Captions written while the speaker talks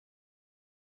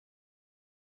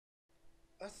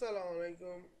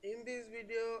Assalamualaikum. In this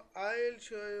video, I will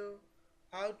show you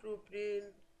how to print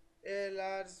a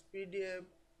large PDF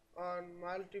on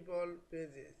multiple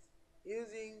pages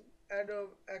using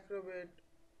Adobe Acrobat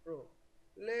Pro.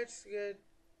 Let's get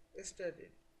started.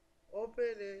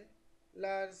 Open a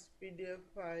large PDF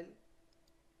file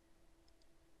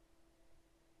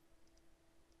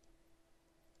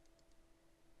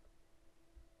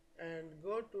and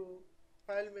go to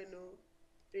File menu,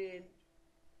 Print,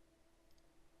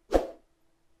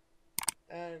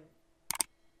 and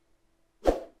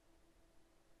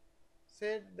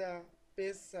set the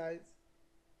page size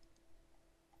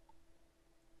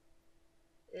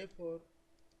A4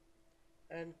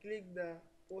 and click the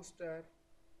poster.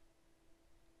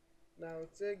 Now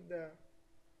check the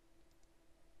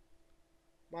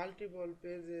multiple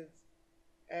pages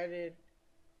added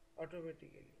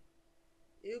automatically.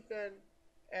 You can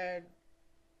add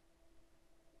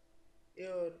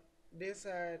your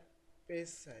desired page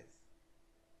size.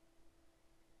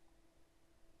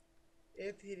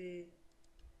 A3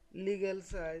 legal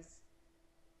size,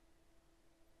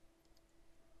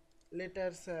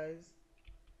 letter size,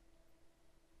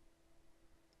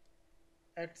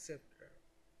 etc.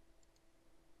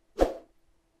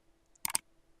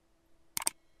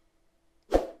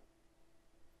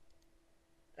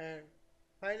 And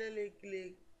finally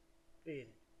click print.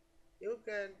 You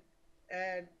can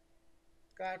add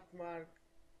cut mark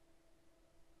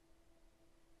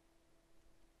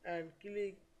and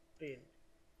click print.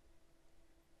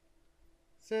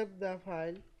 Save the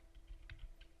file.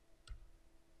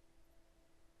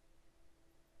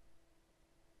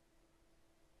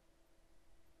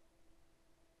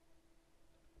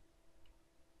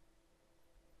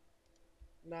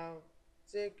 Now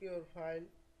check your file.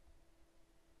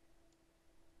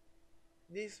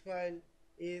 This file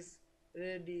is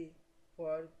ready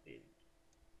for print.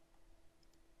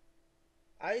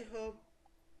 I hope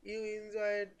you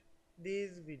enjoyed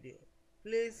this video.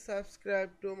 Please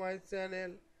subscribe to my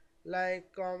channel,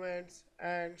 like, comments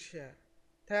and share.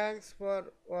 Thanks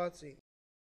for watching.